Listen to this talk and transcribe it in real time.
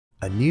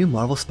A new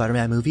Marvel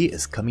Spider-Man movie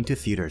is coming to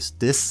theaters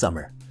this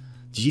summer.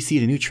 Did you see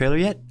the new trailer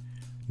yet?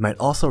 You might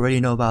also already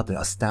know about the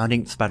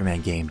astounding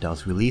Spider-Man game that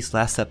was released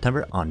last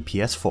September on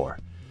PS4.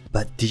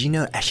 But did you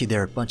know actually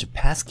there are a bunch of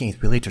past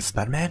games related to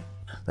Spider-Man?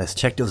 Let's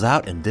check those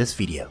out in this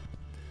video.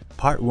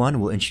 Part 1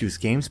 will introduce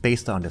games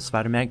based on the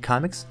Spider-Man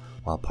comics,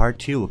 while Part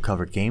 2 will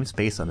cover games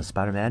based on the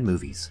Spider-Man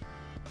movies.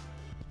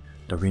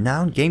 The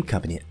renowned game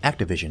company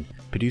Activision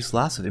produced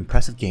lots of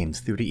impressive games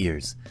through the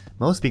years,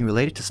 most being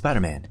related to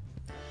Spider-Man.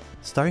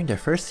 Starting their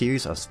first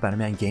series of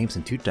Spider-Man games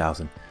in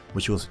 2000,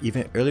 which was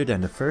even earlier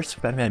than the first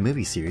Spider-Man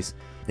movie series,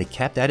 they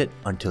kept at it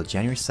until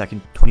January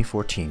 2nd,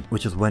 2014,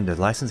 which was when the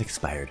license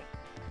expired.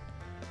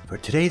 For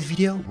today's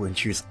video, we'll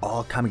introduce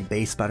all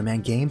comic-based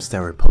Spider-Man games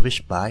that were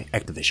published by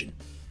Activision.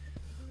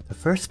 The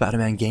first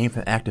Spider-Man game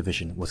from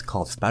Activision was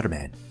called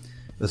Spider-Man.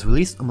 It was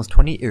released almost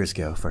 20 years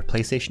ago for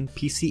PlayStation,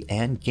 PC,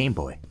 and Game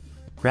Boy.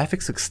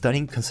 Graphics look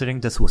stunning considering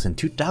this was in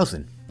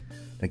 2000.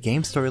 The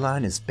game's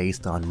storyline is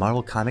based on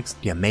Marvel Comics'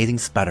 The Amazing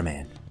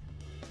Spider-Man.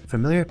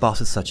 Familiar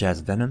bosses such as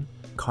Venom,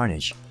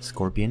 Carnage,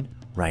 Scorpion,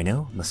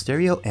 Rhino,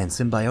 Mysterio, and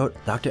Symbiote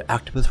Dr.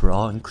 Octopus were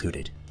all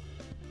included.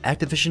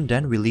 Activision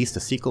then released a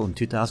sequel in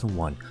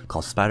 2001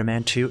 called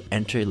Spider-Man 2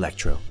 Enter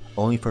Electro,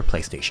 only for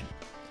PlayStation.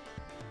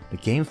 The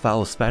game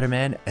follows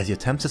Spider-Man as he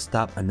attempts to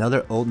stop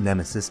another old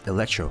nemesis,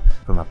 Electro,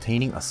 from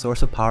obtaining a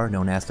source of power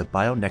known as the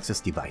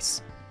BioNexus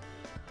device.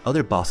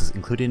 Other bosses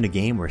included in the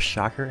game were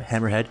Shocker,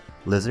 Hammerhead,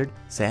 Lizard,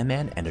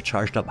 Sandman, and the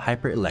charged up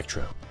Hyper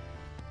Electro.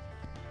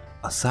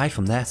 Aside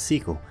from that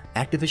sequel,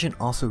 Activision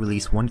also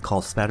released one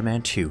called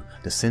Spider-Man 2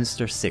 The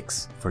Sinister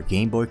Six for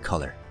Game Boy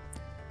Color.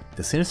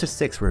 The Sinister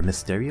Six were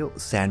Mysterio,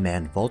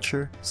 Sandman,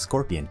 Vulture,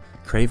 Scorpion,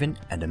 Kraven,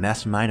 and the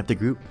mastermind of the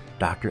group,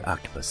 Dr.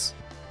 Octopus.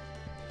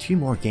 Two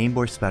more Game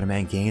Boy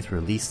Spider-Man games were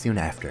released soon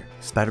after,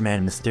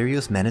 Spider-Man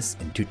Mysterio's Menace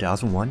in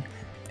 2001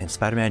 and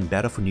Spider-Man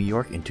Battle for New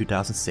York in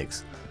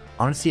 2006.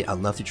 Honestly, I'd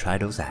love to try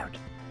those out.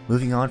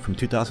 Moving on from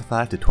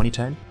 2005 to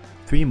 2010,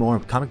 three more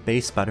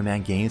comic-based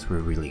Spider-Man games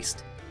were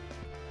released.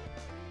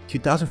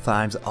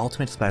 2005's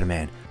Ultimate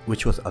Spider-Man,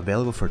 which was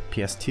available for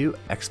PS2,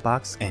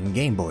 Xbox, and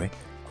Game Boy,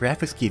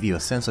 graphics give you a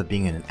sense of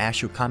being in an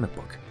actual comic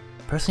book.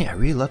 Personally, I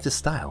really love this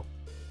style.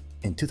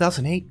 In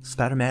 2008,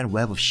 Spider-Man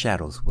Web of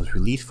Shadows was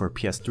released for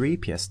PS3,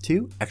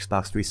 PS2,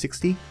 Xbox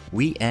 360,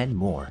 Wii, and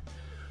more.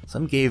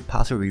 Some gave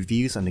positive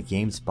reviews on the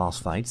game's boss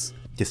fights,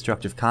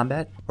 destructive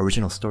combat,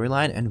 original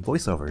storyline, and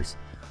voiceovers.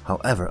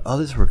 However,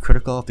 others were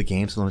critical of the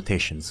game's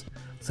limitations,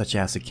 such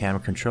as the camera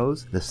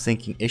controls, the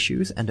syncing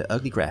issues, and the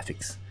ugly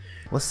graphics.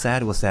 What's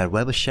sad was that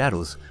Web of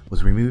Shadows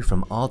was removed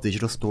from all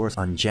digital stores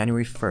on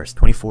January 1st,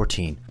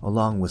 2014,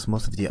 along with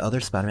most of the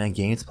other Spider-Man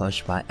games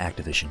published by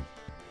Activision.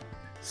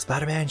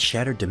 Spider-Man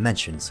Shattered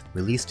Dimensions,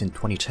 released in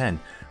 2010,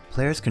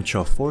 players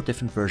control 4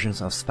 different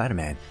versions of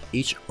Spider-Man,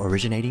 each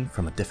originating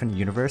from a different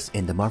universe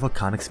in the Marvel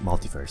Comics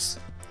multiverse.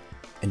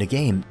 In the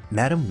game,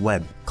 Madam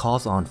Web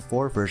calls on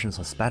 4 versions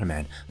of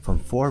Spider-Man from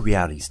 4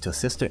 realities to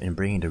assist her in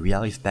bringing the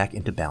realities back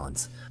into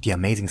balance: The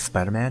Amazing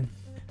Spider-Man,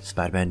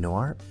 Spider-Man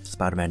Noir,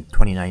 Spider-Man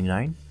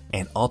 2099,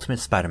 and Ultimate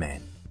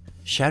Spider-Man.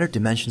 Shattered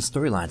Dimensions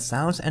storyline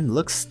sounds and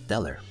looks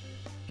stellar.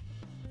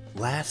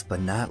 Last but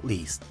not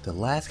least, the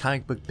last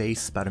comic book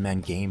based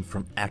Spider-Man game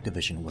from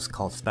Activision was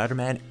called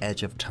Spider-Man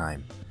Edge of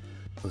Time.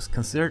 It was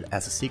considered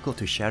as a sequel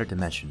to Shattered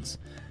Dimensions.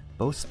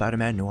 Both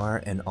Spider-Man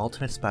Noir and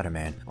Ultimate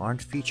Spider-Man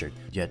aren't featured,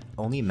 yet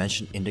only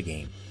mentioned in the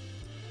game.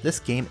 This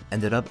game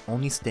ended up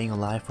only staying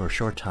alive for a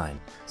short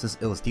time, since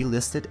it was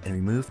delisted and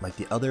removed like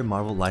the other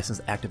Marvel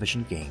licensed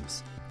Activision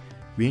games.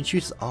 We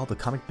introduced all the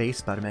comic-based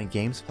Spider-Man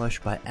games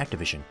published by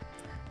Activision.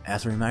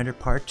 As a reminder,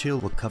 Part 2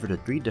 will cover the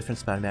 3 different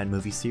Spider-Man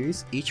movie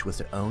series, each with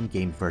their own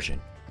game version.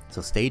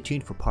 So stay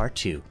tuned for Part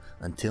 2.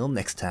 Until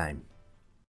next time.